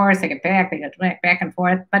divorce, they get back, they go back and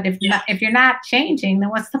forth. But if you're not changing, then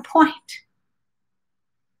what's the point?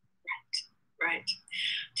 Right.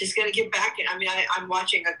 Just gonna get back. I mean, I'm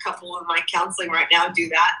watching a couple of my counseling right now do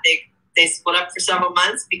that. They split up for several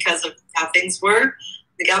months because of how things were.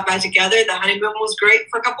 They got back together. The honeymoon was great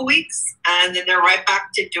for a couple weeks, and then they're right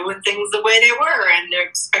back to doing things the way they were, and they're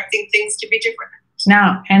expecting things to be different.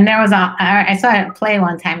 No, and there was I saw a play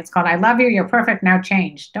one time. It's called "I Love You, You're Perfect, Now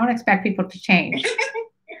Change." Don't expect people to change.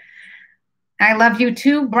 I love you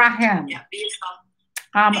too, Brahim. Yeah, be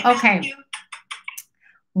yourself. Okay.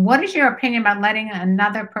 What is your opinion about letting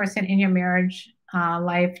another person in your marriage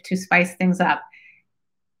life to spice things up?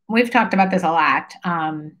 We've talked about this a lot.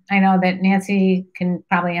 I know that Nancy can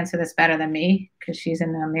probably answer this better than me because she's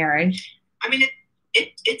in a marriage. I mean,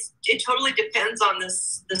 it totally depends on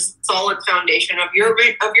this solid foundation of your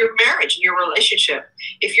marriage and your relationship.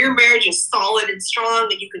 If your marriage is solid and strong,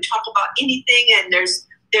 and you can talk about anything, and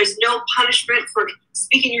there's no punishment for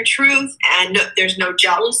speaking your truth, and there's no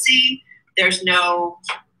jealousy, there's no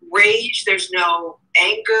rage, there's no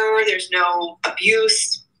anger, there's no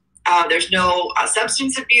abuse. There's no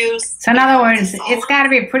substance abuse. So in other words, it's got to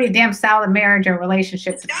be a pretty damn solid marriage or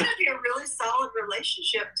relationship. It's got to be a really solid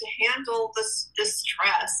relationship to handle the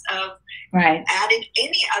stress of adding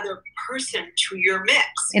any other person to your mix.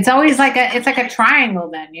 It's always like a triangle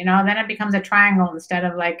then, then it becomes a triangle instead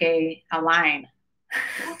of like a line.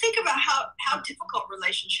 Well, think about how difficult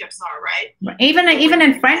relationships are, right? Even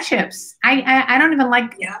in friendships. I don't even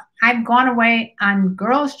like, I've gone away on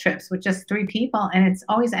girls' trips with just 3 people, and it's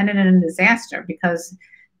always ended in a disaster because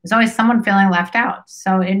there's always someone feeling left out.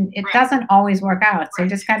 So it doesn't always work out. So you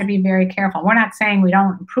just got to be very careful. We're not saying we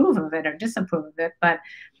don't approve of it or disapprove of it, but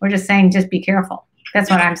we're just saying just be careful. That's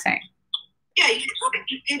what I'm saying. Yeah,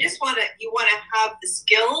 you just want to have the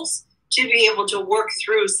skills to be able to work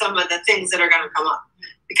through some of the things that are going to come up,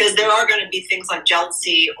 because there are going to be things like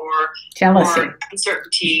jealousy or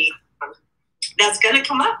uncertainty that's going to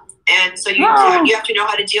come up, and so you have to know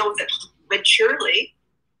how to deal with it maturely.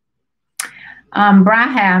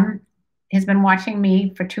 Braham has been watching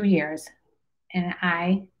me for 2 years, and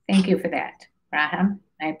I thank you for that, Braham.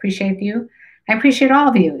 I appreciate you. I appreciate all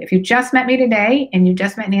of you. If you just met me today and you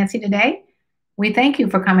just met Nancy today, we thank you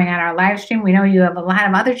for coming on our live stream. We know you have a lot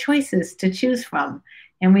of other choices to choose from,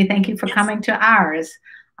 and we thank you for coming to ours.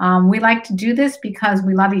 We like to do this because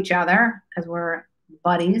we love each other, because we're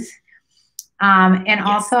buddies, and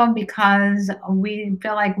also because we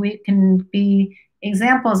feel like we can be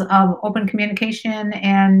examples of open communication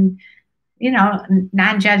and,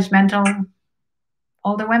 non-judgmental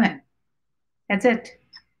older women. That's it.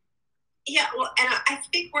 Yeah, well, and I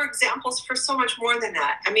think we're examples for so much more than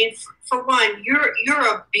that. I mean, for one, you're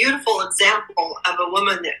a beautiful example of a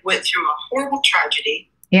woman that went through a horrible tragedy.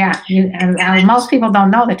 Yeah, most people don't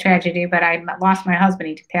know the tragedy, but I lost my husband.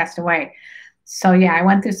 He passed away. So yeah, I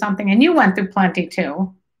went through something, and you went through plenty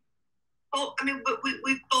too. Well, I mean, but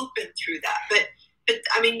we've both been through that. But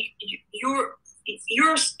I mean, your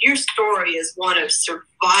story is one of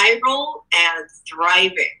survival and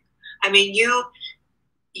thriving. I mean, you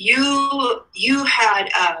had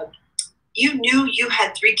you knew you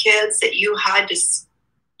had 3 kids that you had to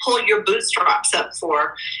pull your bootstraps up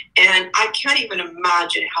for, and I can't even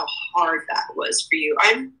imagine how hard that was for you.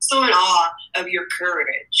 I'm so in awe of your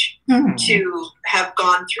courage to have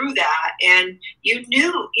gone through that, and you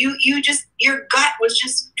knew your gut was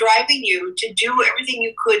just driving you to do everything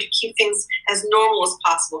you could to keep things as normal as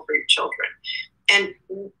possible for your children, and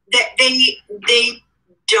that they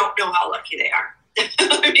don't know how lucky they are.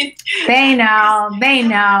 I mean, they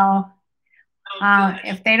know.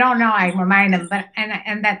 If they don't know, I remind them. But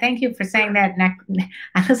and that, thank you for saying that neck.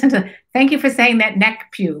 I listen to. Thank you for saying that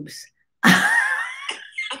neck pubes.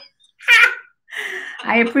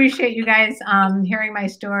 I appreciate you guys hearing my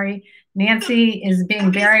story. Nancy is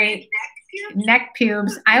being very neck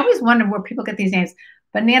pubes. I always wonder where people get these names.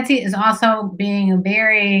 But Nancy is also being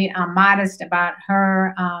very modest about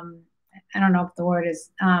her. I don't know if the word is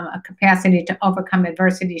a capacity to overcome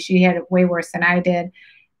adversity. She had it way worse than I did.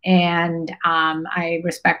 And I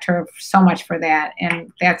respect her so much for that.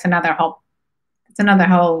 And that's another whole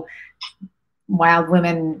wild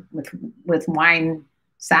women with wine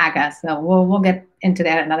saga. So we'll get into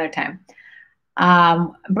that another time.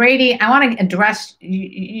 Brady, I want to address,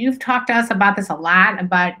 you've talked to us about this a lot,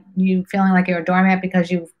 about you feeling like you're a doormat because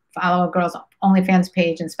you follow a girl's OnlyFans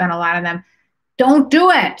page and spend a lot of them. Don't do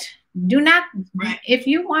it. Do not. Right. If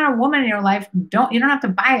you want a woman in your life, you don't have to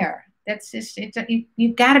buy her. That's just,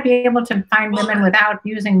 you got to be able to find women without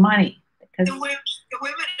using money. Because the women on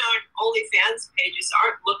OnlyFans pages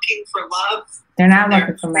aren't looking for love. They're not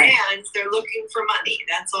looking for money. They're looking for money.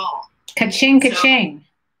 That's all. Ka-ching, ka-ching.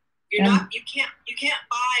 So you can't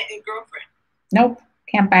buy a girlfriend. Nope,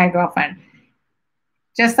 can't buy a girlfriend.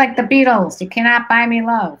 Just like the Beatles, you cannot buy me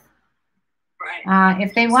love. Right.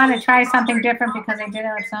 If they want to try something different because they did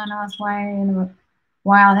it with someone else,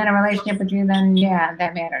 while in a relationship with you, then yeah,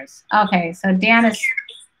 that matters. Okay, so Dan is.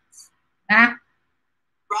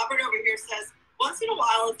 Robert over here says, once in a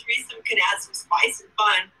while, a threesome can add some spice and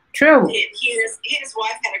fun. True. He and his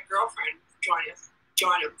wife had a girlfriend join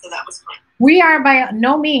him, so that was fun. We are by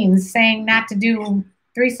no means saying not to do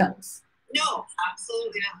threesomes. No,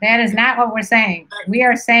 absolutely not. That is not what we're saying. We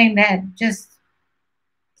are saying that just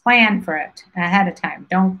plan for it ahead of time.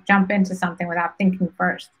 Don't jump into something without thinking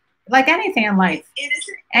first. Like anything in life,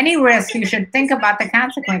 any risk, you should think about the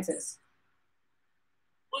consequences.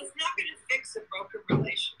 Well, it's not going to fix a broken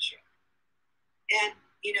relationship. And,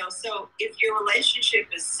 so if your relationship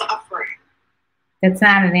is suffering. That's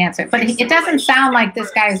not an answer. But it doesn't sound like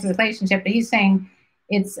this guy's relationship, but he's saying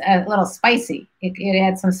it's a little spicy. It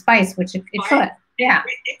adds some spice, which it could. Yeah.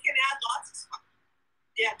 It can add lots of spice.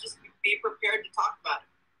 Yeah, just be prepared to talk about it.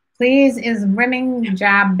 Please, is rimming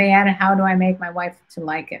job bad? How do I make my wife to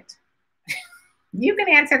like it? You can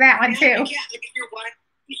answer that one too. You can't make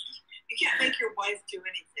your wife do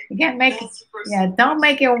anything. You can't make don't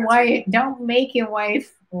make your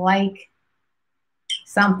wife like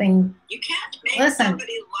something. You can't make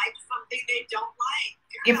somebody like something they don't like.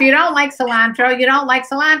 God. If you don't like cilantro, you don't like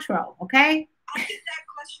cilantro, okay? I get that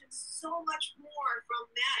question so much more from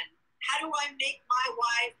men. How do I make my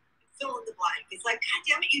wife fill in the blank? It's like, God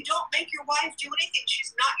damn it, you don't make your wife do anything.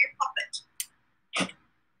 She's not your puppet.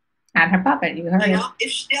 Not her puppet, you heard it.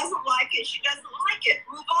 If she doesn't like it, she doesn't like it.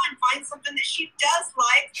 Move on, find something that she does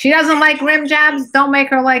like. She doesn't like rim jobs, don't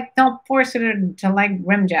force her to like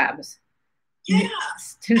rim jobs. Yeah.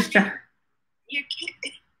 It's too strong. You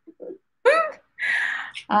can't.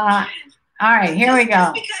 All right, here we go.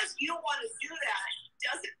 Just because you want to do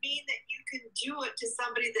that doesn't mean that you can do it to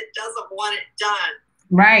somebody that doesn't want it done.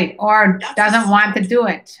 Right, or doesn't want to do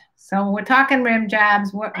it. So we're talking rim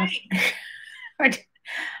jobs. Right.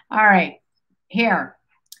 All right, here.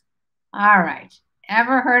 All right.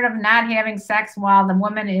 Ever heard of not having sex while the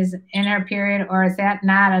woman is in her period, or is that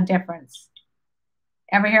not a difference?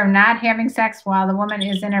 Ever hear of not having sex while the woman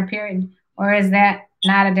is in her period, or is that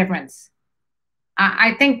not a difference.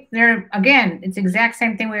 I think again, it's the exact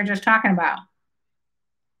same thing we were just talking about.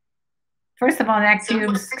 First of all, Neck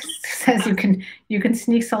Cubes says you can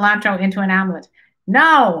sneak cilantro into an omelet.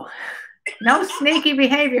 No sneaky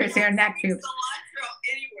behaviors here, Neck Cubes.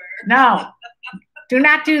 No, do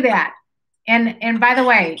not do that. And by the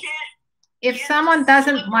way, if someone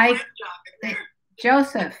doesn't like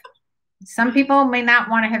Joseph, some people may not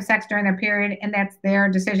want to have sex during their period, and that's their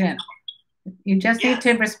decision. You just need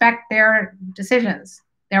to respect their decisions.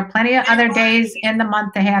 There are plenty of other days in the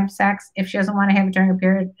month to have sex. If she doesn't want to have it during a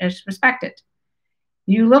period, just respect it.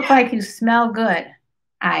 You look like you smell good.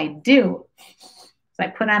 I do. So I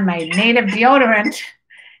put on my native deodorant.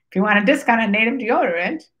 If you want a discount on native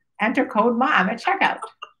deodorant, enter code MOM at checkout.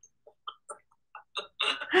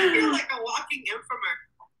 You're like a walking infomer.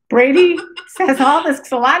 Brady says all this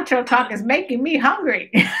cilantro talk is making me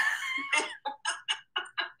hungry.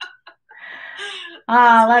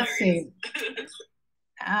 Let's see.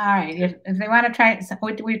 All right. If they want to try,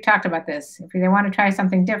 we've talked about this. If they want to try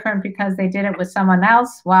something different because they did it with someone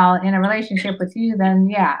else while in a relationship with you, then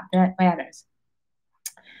yeah, that matters.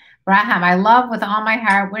 Braham, I love with all my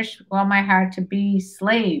heart, wish with all my heart to be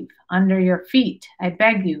slave under your feet. I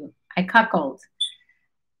beg you. I cuckold.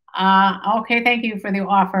 Okay, thank you for the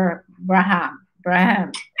offer, Braham.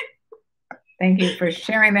 Thank you for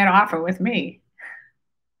sharing that offer with me.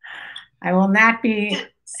 I will not be.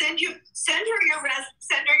 Send her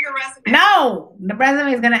your resume. No, the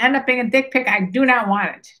resume is going to end up being a dick pic. I do not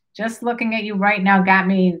want it. Just looking at you right now got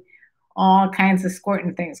me all kinds of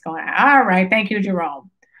squirting things going on. All right, thank you,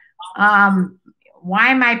 Jerome.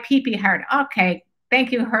 Why my pee-pee hard? Okay,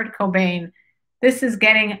 thank you, Kurt Cobain. This is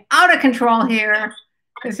getting out of control here.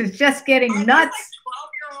 This is just getting nuts.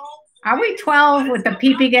 Like 12-year-olds? Are we 12 with the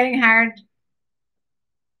pee-pee getting hard?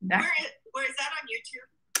 Where is that on YouTube?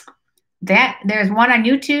 There's one on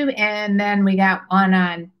YouTube, and then we got one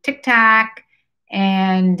on TikTok,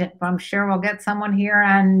 and I'm sure we'll get someone here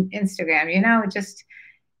on Instagram. You know, just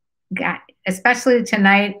got, especially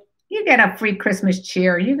tonight, you get a free Christmas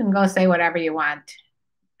cheer. You can go say whatever you want.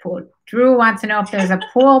 Drew wants to know if there's a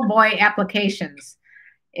pool boy applications.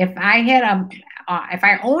 If I if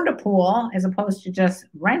I owned a pool as opposed to just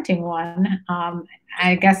renting one,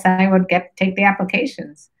 I guess I would take the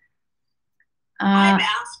applications. I've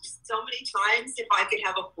asked so many times if I could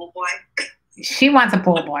have a pool boy. She wants a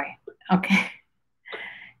pool boy. Okay.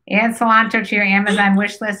 Add cilantro to your Amazon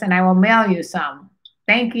wish list, and I will mail you some.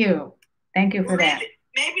 Thank you. Thank you for that.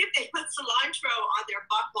 Maybe if they put cilantro on their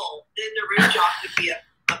butthole, then the rim job would be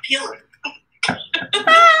appealing.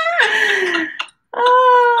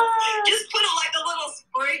 Just put like a little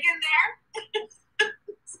sprig in there.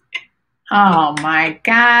 Oh my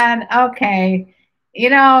God. Okay. You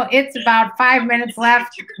know, it's about 5 minutes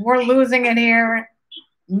left. We're losing it here.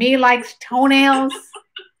 Me likes toenails.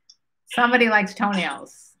 Somebody likes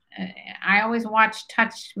toenails. I always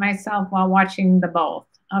touch myself while watching the both.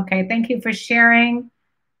 Okay, thank you for sharing.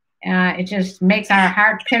 It just makes our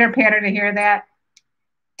heart pitter-patter to hear that.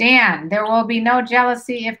 Dan, there will be no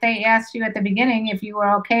jealousy if they asked you at the beginning if you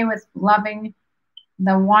were okay with loving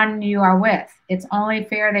the one you are with. It's only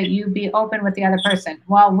fair that you be open with the other person.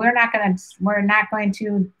 Well, we're not going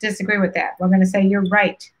to disagree with that. We're going to say you're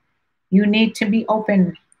right. You need to be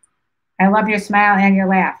open. I love your smile and your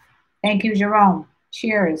laugh. Thank you, Jerome.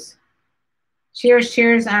 Cheers. Cheers,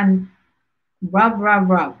 cheers on rub, rub,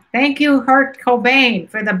 rub. Thank you, Kurt Cobain,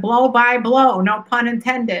 for the blow-by-blow. No pun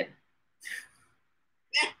intended.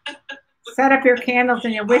 Set up your candles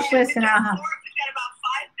and your wish list, and I'll have. We've got about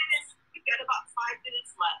 5 minutes. We've got about 5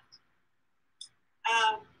 minutes left.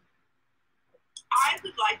 I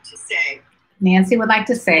would like to say. Nancy would like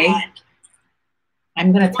to say.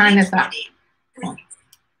 I'm going to turn this up.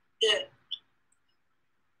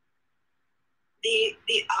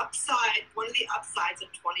 The upside, one of the upsides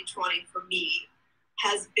of 2020 for me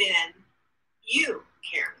has been you,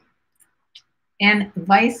 Karen. And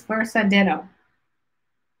vice versa, ditto.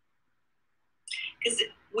 Because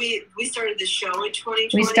we started the show in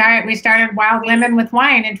 2020. We started Wild Women with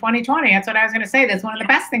Wine in 2020. That's what I was going to say. That's one of the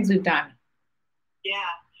best things we've done. Yeah,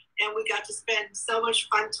 and we got to spend so much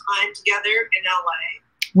fun time together in LA.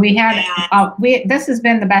 We had this has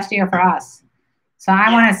been the best year for us. So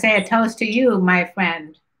I want to say a toast to you, my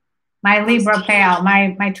friend, my Libra pal,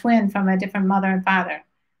 my twin from a different mother and father.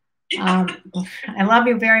 I love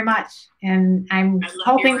you very much, and I'm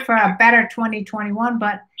hoping for a better 2021.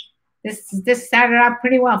 But this started out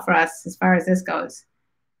pretty well for us as far as this goes,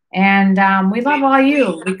 and we love all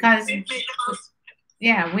you because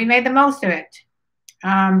we made the most of it.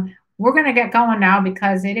 We're gonna get going now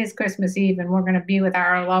because it is Christmas Eve, and we're gonna be with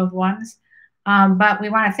our loved ones. But we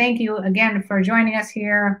want to thank you again for joining us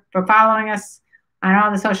here, for following us on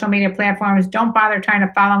all the social media platforms. Don't bother trying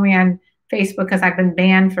to follow me on Facebook because I've been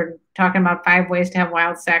banned for talking about 5 ways to have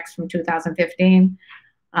wild sex from 2015.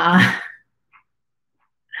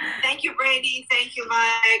 Thank you, Brady. Thank you,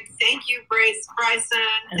 Mike. Thank you, Bryson.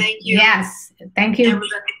 Thank you. Yes. Thank you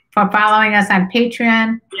for following us on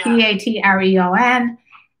Patreon, Patreon,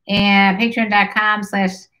 and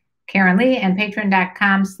patreon.com/KarenLee and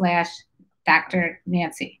patreon.com/Dr.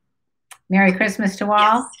 Nancy. Merry Christmas to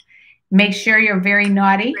all. Yes. Make sure you're very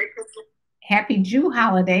naughty. Merry Christmas. Happy Jew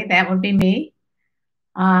holiday. That would be me.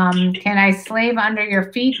 Can I slave under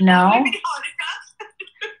your feet? No.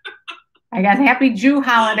 I got Happy Jew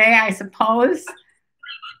holiday, I suppose.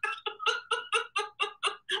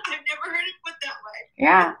 I've never heard it put that way.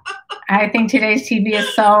 Yeah. I think today's TV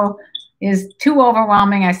is too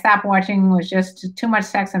overwhelming. I stopped watching. It was just too much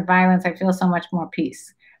sex and violence. I feel so much more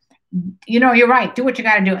peace. You know, you're right. Do what you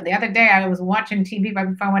got to do. The other day I was watching TV right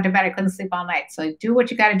before I went to bed. I couldn't sleep all night. So do what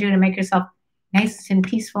you got to do to make yourself nice and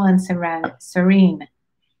peaceful and serene.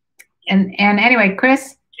 And anyway,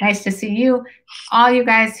 Chris, nice to see you. All you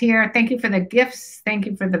guys here, thank you for the gifts. Thank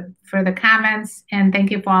you for the comments, and thank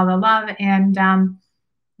you for all the love. And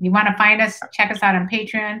you want to find us, check us out on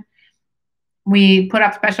Patreon. We put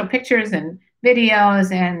up special pictures and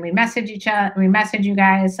videos, and we message each other. We message you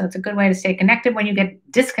guys, so it's a good way to stay connected when you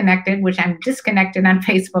get disconnected, which I'm disconnected on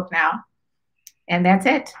Facebook now. And that's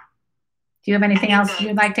it. Do you have anything else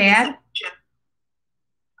you'd like to add?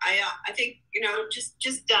 I think, you know, just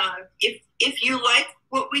if you like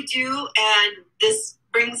what we do and this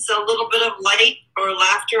brings a little bit of light or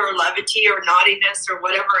laughter or levity or naughtiness or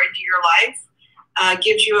whatever into your life,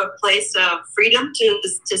 gives you a place of freedom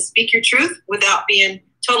to speak your truth without being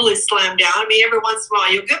totally slammed down. I mean, every once in a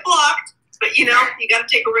while you'll get blocked, but you know, you got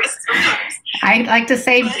to take a risk sometimes. I'd like to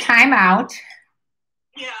say time out.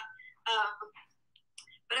 Yeah.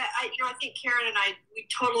 But I think Karen and I, we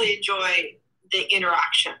totally enjoy the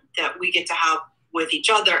interaction that we get to have with each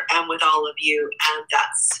other and with all of you. And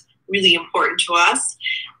that's really important to us.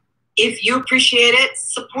 If you appreciate it,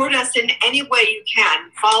 support us in any way you can.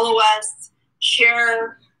 Follow us,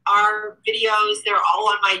 share our videos. They're all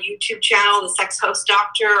on my YouTube channel, The Sex Host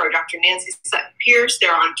Doctor or Dr. Nancy Sutton Pierce.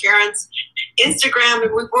 They're on Karen's Instagram,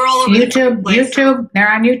 and we're all over YouTube. They're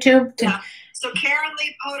on YouTube. Yeah. So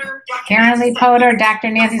KarenLee Potter, Dr.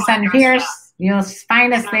 Nancy Sutton Pierce. You'll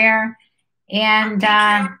find us there. And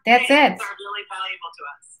that's it. Are really valuable to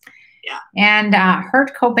us. Yeah. And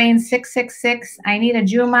Hurt Cobain 666. I need a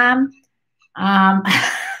Jew mom.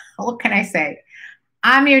 What can I say?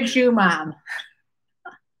 I'm your Jew mom.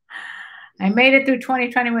 I made it through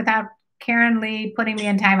 2020 without KarenLee putting me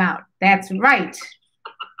in timeout. That's right.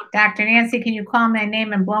 Dr. Nancy, can you call my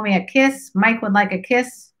name and blow me a kiss? Mike would like a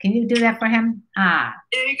kiss. Can you do that for him?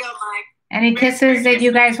 There you go, Mike. Any kisses that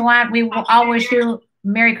you guys want? We will all wish you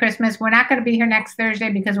Merry Christmas. We're not going to be here next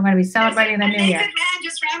Thursday because we're going to be celebrating the New Year. Man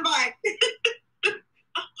just ran by.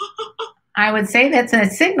 I would say that's a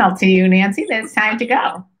signal to you, Nancy, that it's time to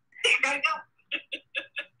go. You gotta go.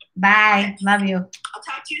 Bye. Love you. I'll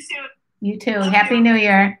talk to you soon. You too. Happy New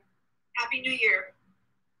Year. Happy New Year.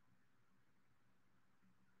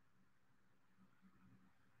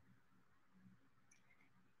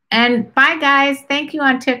 And bye, guys. Thank you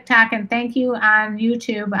on TikTok and thank you on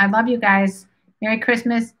YouTube. I love you guys. Merry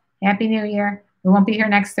Christmas. Happy New Year. We won't be here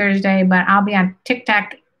next Thursday, but I'll be on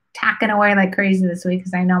TikTok talking away like crazy this week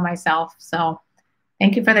because I know myself. So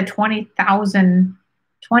thank you for the 20,000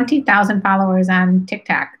 followers on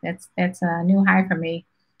TikTok. That's a new high for me.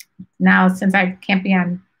 Now, since I can't be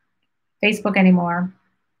on Facebook anymore,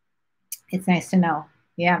 it's nice to know.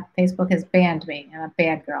 Yeah, Facebook has banned me. I'm a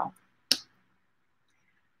bad girl.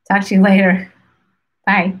 Talk to you later.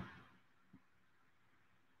 Bye.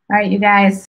 All right, you guys.